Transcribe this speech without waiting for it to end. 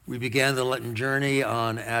We began the Lenten journey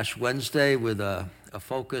on Ash Wednesday with a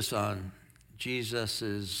focus on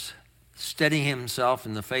Jesus' steadying himself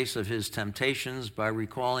in the face of his temptations by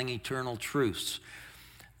recalling eternal truths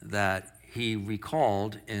that he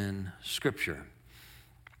recalled in Scripture.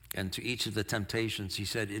 And to each of the temptations, he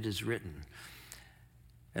said, "It is written."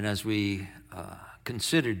 And as we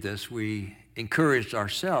considered this, we encouraged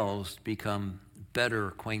ourselves to become better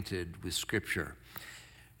acquainted with Scripture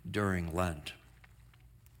during Lent.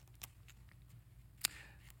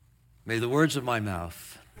 May the words of my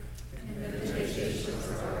mouth and the meditations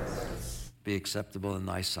of our hearts be acceptable in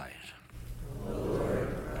thy sight. O Lord,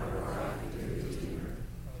 our rock and Redeemer.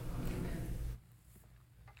 Amen.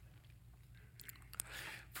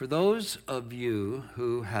 For those of you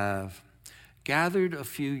who have gathered a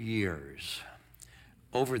few years,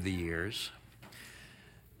 over the years,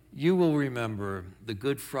 you will remember the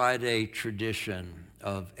Good Friday tradition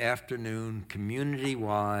of afternoon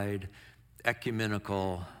community-wide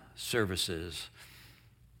ecumenical services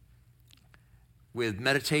with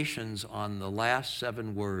meditations on the last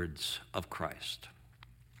 7 words of Christ.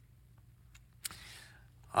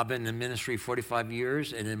 I've been in ministry 45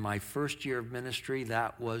 years, and in my first year of ministry,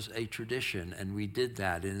 that was a tradition, and we did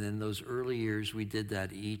that. And in those early years, we did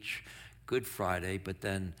that each Good Friday, but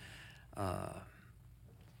then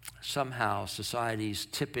somehow society's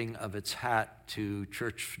tipping of its hat to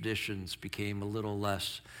church traditions became a little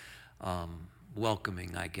less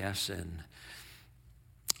welcoming, I guess, and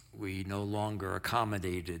we no longer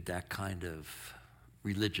accommodated that kind of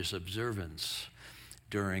religious observance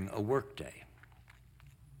during a workday.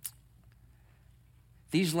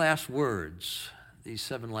 These last words, these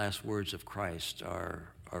 7 last words of Christ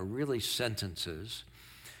are really sentences,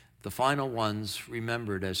 the final ones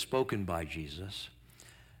remembered as spoken by Jesus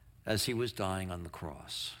as he was dying on the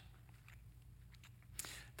cross.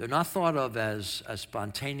 They're not thought of as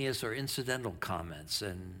spontaneous or incidental comments,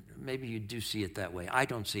 and maybe you do see it that way. I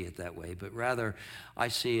don't see it that way, but rather I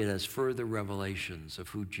see it as further revelations of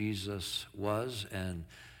who Jesus was and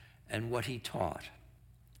what he taught.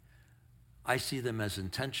 I see them as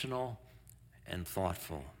intentional and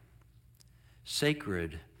thoughtful,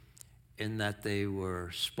 sacred in that they were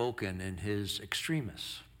spoken in his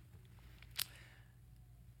extremis.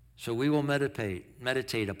 So we will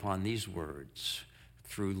meditate upon these words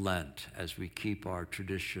through Lent as we keep our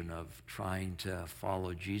tradition of trying to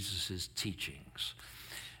follow Jesus' teachings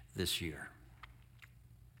this year.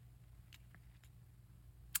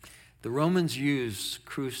 The Romans used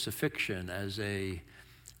crucifixion as a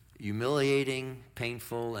humiliating,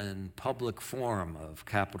 painful, and public form of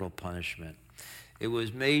capital punishment. It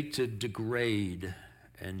was made to degrade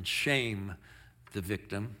and shame the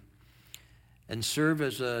victim and serve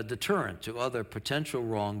as a deterrent to other potential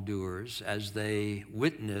wrongdoers as they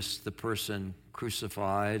witnessed the person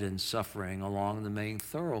crucified and suffering along the main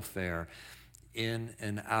thoroughfare in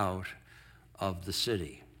and out of the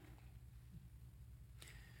city.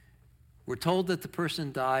 We're told that the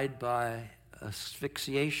person died by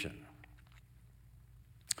asphyxiation.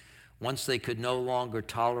 Once they could no longer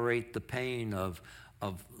tolerate the pain of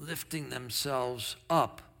lifting themselves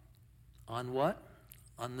up on what?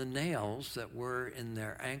 On the nails that were in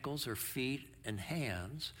their ankles or feet and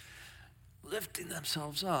hands, lifting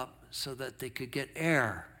themselves up so that they could get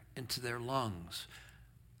air into their lungs,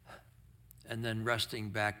 and then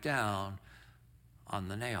resting back down on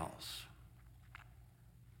the nails.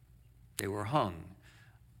 They were hung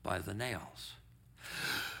by the nails.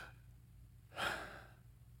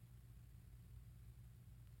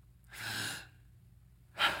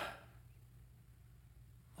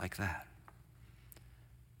 Like that.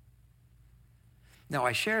 Now,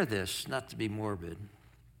 I share this not to be morbid,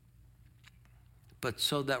 but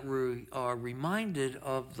so that we are reminded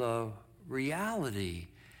of the reality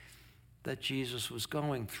that Jesus was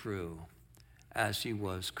going through as he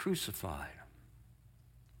was crucified.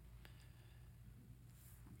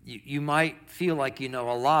 You might feel like you know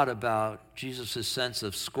a lot about Jesus' sense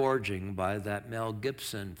of scourging by that Mel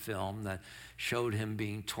Gibson film that showed him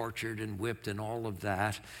being tortured and whipped and all of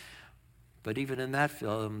that. But even in that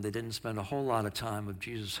film, they didn't spend a whole lot of time of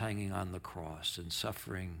Jesus hanging on the cross and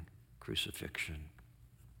suffering crucifixion.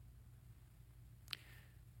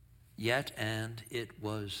 Yet, and it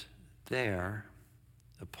was there,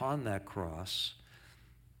 upon that cross,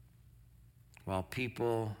 while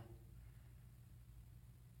people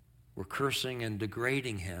were cursing and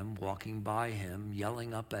degrading him, walking by him,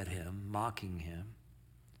 yelling up at him, mocking him,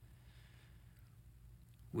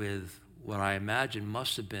 with what I imagine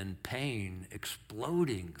must have been pain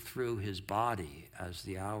exploding through his body as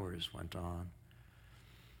the hours went on.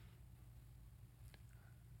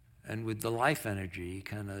 and with the life energy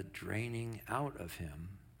kind of draining out of him,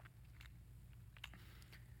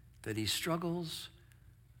 that he struggles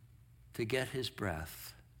to get his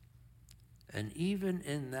breath. And even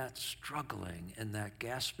in that struggling, in that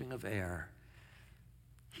gasping of air,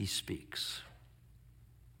 he speaks.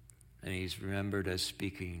 And he's remembered as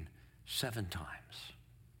speaking 7 times.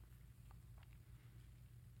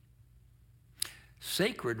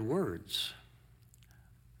 Sacred words,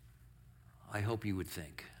 I hope you would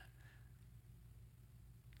think.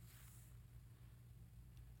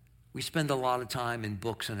 We spend a lot of time in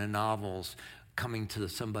books and in novels coming to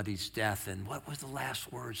somebody's death, and what were the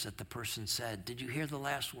last words that the person said? Did you hear the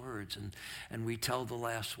last words? And we tell the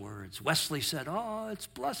last words. Wesley said, "Oh, it's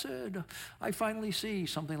blessed. I finally see,"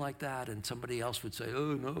 something like that. And somebody else would say,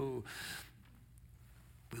 "Oh, no."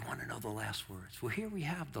 We want to know the last words. Well, here we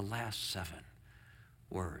have the last 7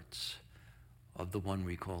 words of the one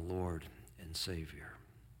we call Lord and Savior.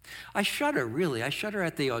 I shudder, really. I shudder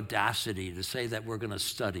at the audacity to say that we're going to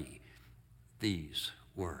study these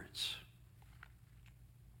words.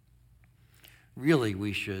 Really,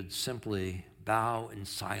 we should simply bow in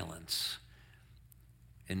silence,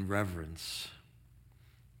 in reverence,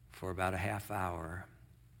 for about a half hour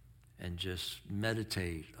and just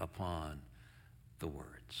meditate upon the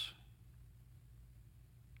words.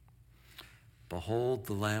 Behold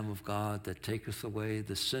the Lamb of God that taketh away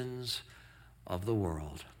the sins of the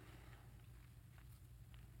world.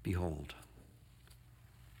 Behold.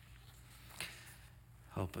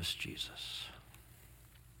 Help us, Jesus.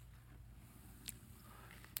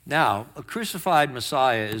 Now, a crucified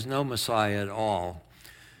Messiah is no Messiah at all.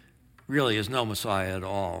 Really is no Messiah at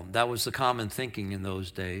all. That was the common thinking in those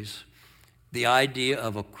days. The idea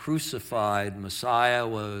of a crucified Messiah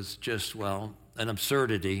was just, well, an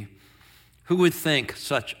absurdity. Who would think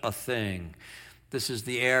such a thing? This is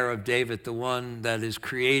the heir of David, the one that is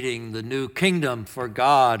creating the new kingdom for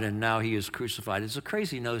God, and now he is crucified. It's a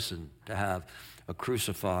crazy notion to have a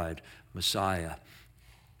crucified Messiah.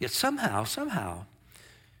 Yet somehow,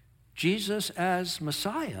 Jesus as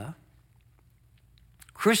Messiah,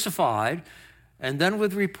 crucified, and then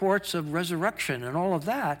with reports of resurrection and all of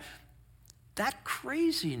that, that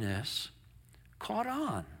craziness caught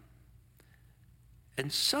on.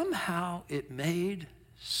 And somehow it made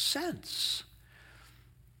sense.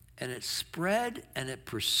 And it spread, and it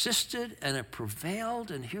persisted, and it prevailed,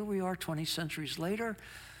 and here we are 20 centuries later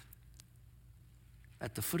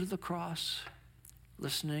at the foot of the cross,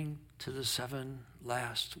 listening to the 7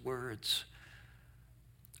 last words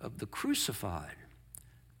of the crucified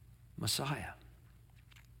Messiah.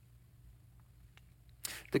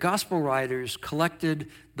 The gospel writers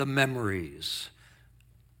collected the memories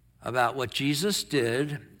about what Jesus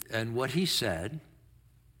did and what he said,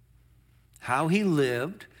 how he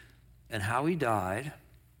lived and how he died,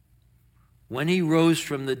 when he rose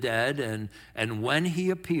from the dead and when he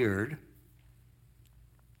appeared,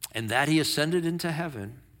 and that he ascended into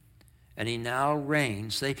heaven, and he now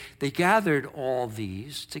reigns. They gathered all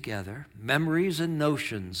these together, memories and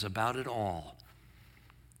notions about it all,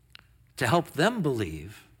 to help them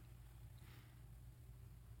believe,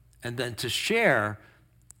 and then to share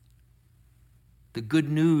the good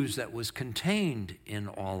news that was contained in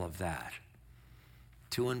all of that,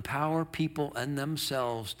 to empower people and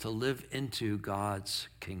themselves to live into God's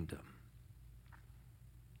kingdom.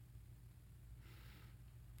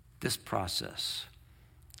 This process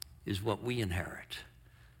is what we inherit.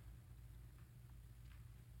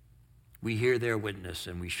 We hear their witness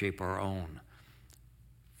and we shape our own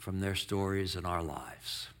from their stories and our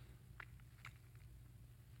lives.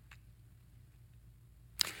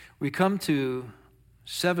 We come to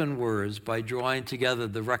 7 words by drawing together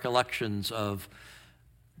the recollections of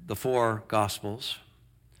the 4 Gospels.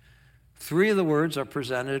 3 of the words are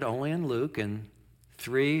presented only in Luke and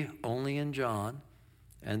 3 only in John.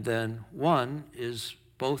 And then 1 is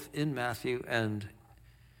both in Matthew and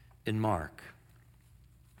in Mark.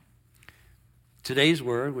 Today's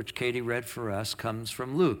word, which Katie read for us, comes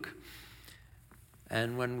from Luke.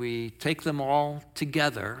 And when we take them all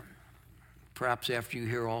together, perhaps after you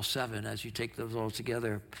hear all 7, as you take those all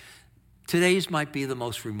together, today's might be the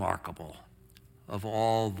most remarkable of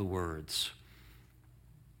all the words.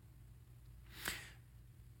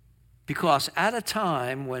 Because at a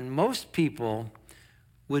time when most people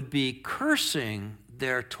would be cursing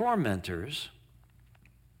their tormentors,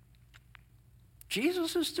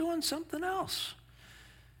 Jesus is doing something else.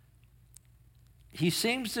 He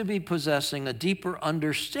seems to be possessing a deeper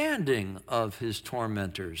understanding of his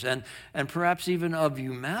tormentors and perhaps even of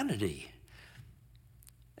humanity,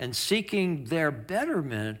 and seeking their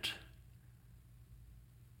betterment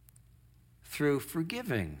through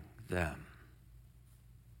forgiving them.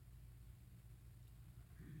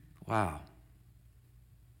 Wow.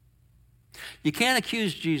 You can't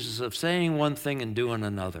accuse Jesus of saying one thing and doing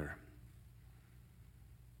another.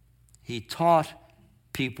 He taught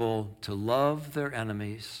people to love their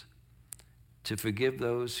enemies, to forgive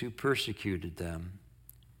those who persecuted them.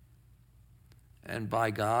 And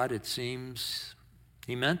by God, it seems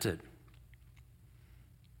he meant it,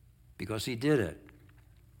 because he did it.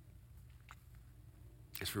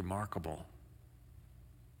 It's remarkable.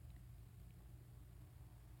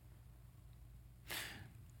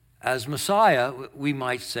 As Messiah, we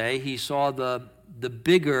might say, he saw the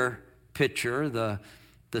bigger picture, the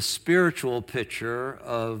spiritual picture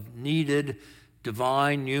of needed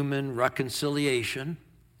divine human reconciliation.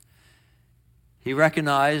 He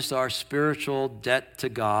recognized our spiritual debt to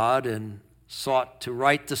God and sought to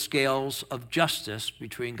right the scales of justice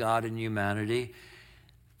between God and humanity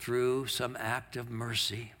through some act of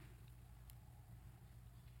mercy.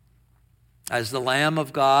 As the Lamb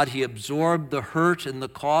of God, he absorbed the hurt and the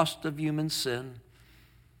cost of human sin,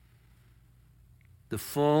 the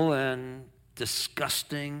full and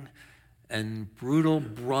disgusting and brutal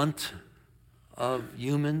brunt of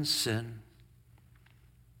human sin,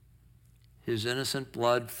 his innocent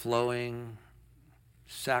blood flowing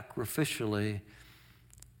sacrificially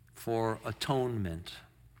for atonement.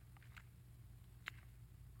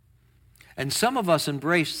 And some of us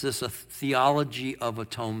embrace this theology of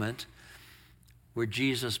atonement, where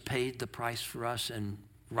Jesus paid the price for us and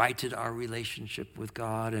righted our relationship with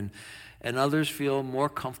God. And others feel more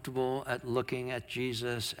comfortable at looking at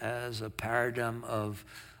Jesus as a paradigm of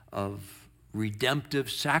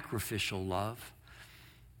redemptive sacrificial love,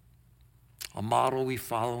 a model we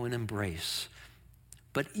follow and embrace.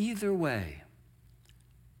 But either way,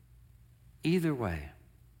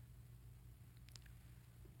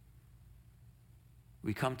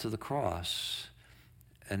 we come to the cross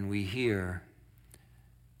and we hear,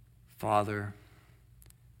 Father,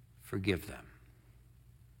 forgive them.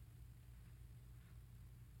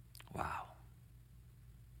 Wow.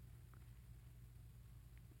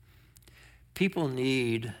 People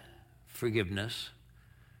need forgiveness,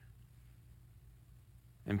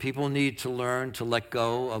 and people need to learn to let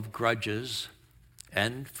go of grudges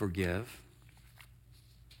and forgive.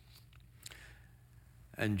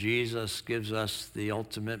 And Jesus gives us the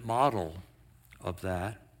ultimate model of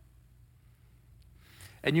that.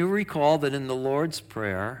 And you recall that in the Lord's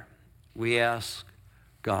Prayer, we ask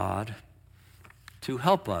God to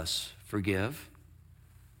help us forgive.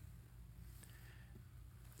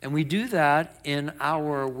 And we do that in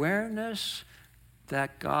our awareness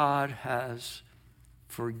that God has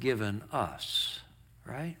forgiven us,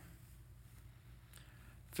 right?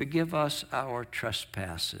 Forgive us our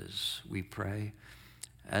trespasses, we pray,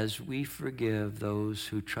 as we forgive those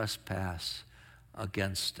who trespass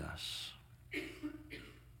against us.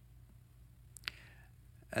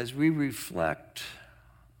 As we reflect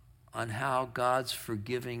on how God's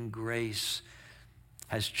forgiving grace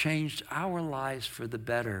has changed our lives for the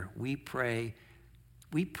better, we pray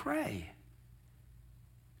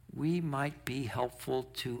we might be helpful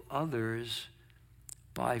to others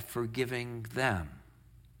by forgiving them.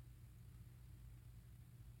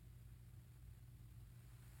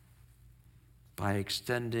 By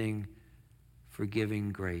extending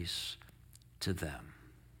forgiving grace to them.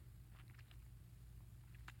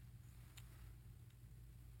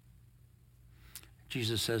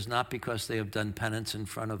 Jesus says, not because they have done penance in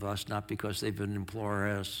front of us, not because they've been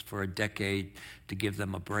imploring us for a decade to give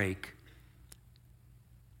them a break,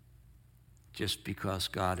 just because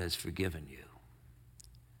God has forgiven you.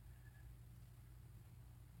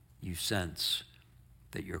 You sense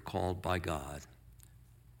that you're called by God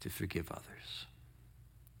to forgive others.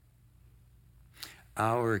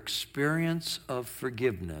 Our experience of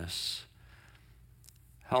forgiveness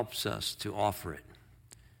helps us to offer it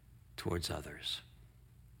towards others.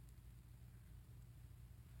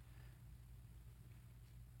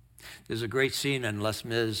 There's a great scene in Les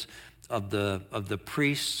Mis of the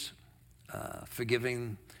priests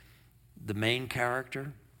forgiving the main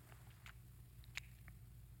character,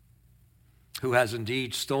 who has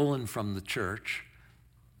indeed stolen from the church,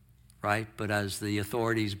 right? But as the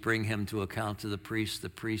authorities bring him to account to the priest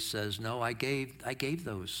says, no, I gave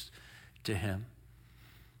those to him,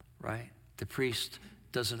 right? The priest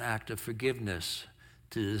does an act of forgiveness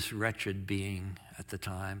to this wretched being at the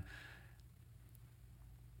time.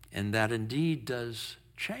 And that indeed does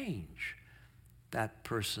change that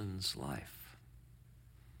person's life.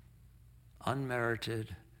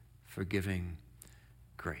 Unmerited, forgiving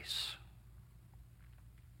grace.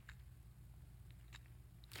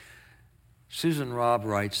 Susan Robb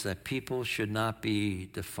writes that people should not be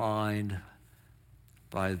defined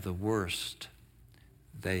by the worst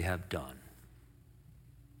they have done.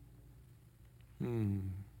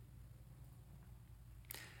 And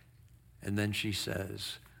then she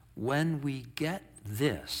says, when we get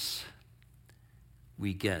this,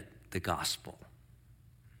 we get the gospel.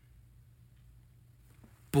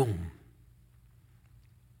 Boom.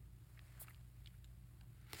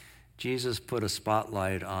 Jesus put a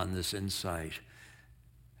spotlight on this insight.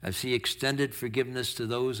 As he extended forgiveness to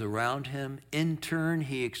those around him, in turn,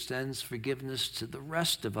 he extends forgiveness to the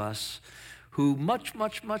rest of us who much,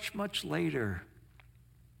 much, much, much later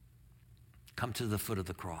come to the foot of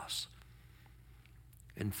the cross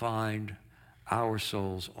and find our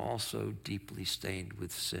souls also deeply stained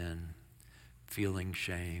with sin, feeling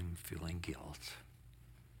shame, feeling guilt.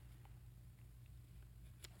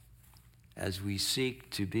 As we seek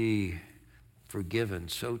to be forgiven,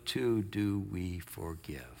 so too do we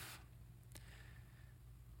forgive.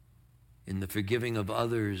 In the forgiving of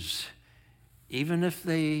others, even if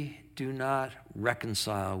they do not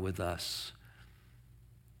reconcile with us,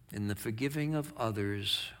 in the forgiving of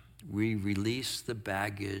others, we release the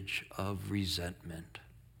baggage of resentment.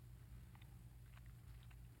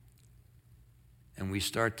 And we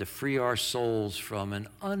start to free our souls from an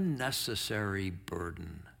unnecessary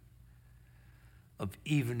burden of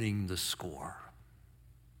evening the score.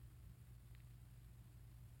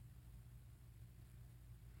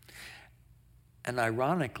 And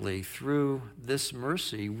ironically, through this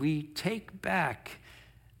mercy, we take back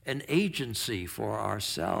an agency for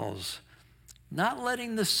ourselves, not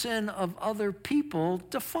letting the sin of other people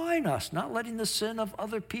define us, not letting the sin of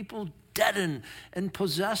other people deaden and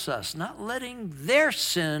possess us, not letting their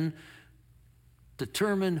sin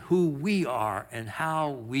determine who we are and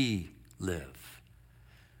how we live.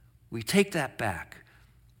 We take that back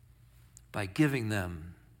by giving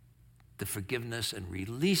them the forgiveness and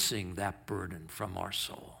releasing that burden from our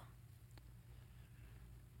soul.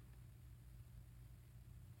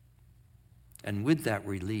 And with that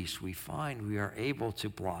release, we find we are able to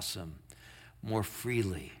blossom more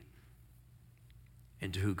freely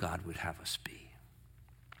into who God would have us be.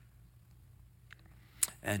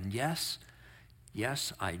 And yes,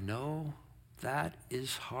 I know that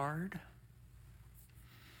is hard.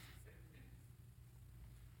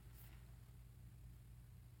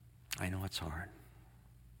 I know it's hard.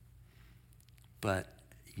 But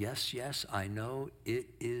yes, I know it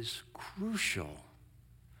is crucial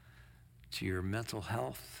to your mental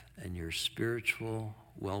health and your spiritual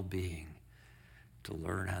well-being to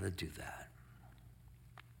learn how to do that.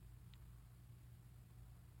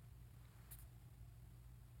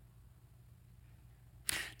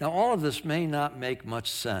 Now, all of this may not make much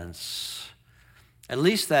sense. At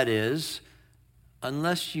least that is,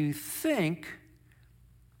 unless you think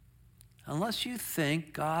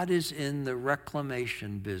God is in the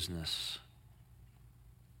reclamation business.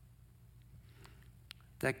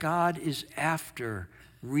 That God is after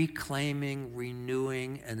reclaiming,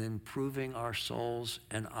 renewing, and improving our souls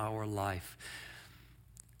and our life.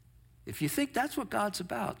 If you think that's what God's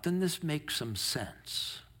about, then this makes some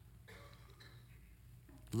sense.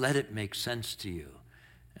 Let it make sense to you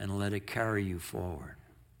and let it carry you forward.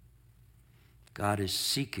 God is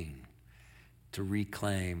seeking to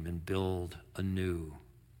reclaim and build anew,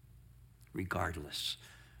 regardless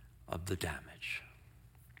of the damage.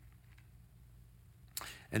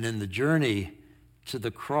 And in the journey to the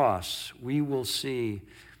cross, we will see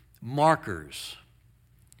markers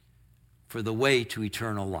for the way to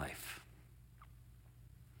eternal life.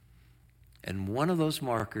 And one of those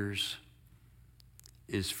markers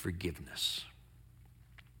is forgiveness.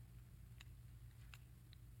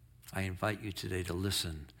 I invite you today to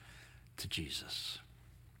listen to Jesus.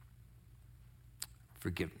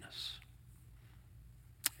 Forgiveness.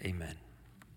 Amen.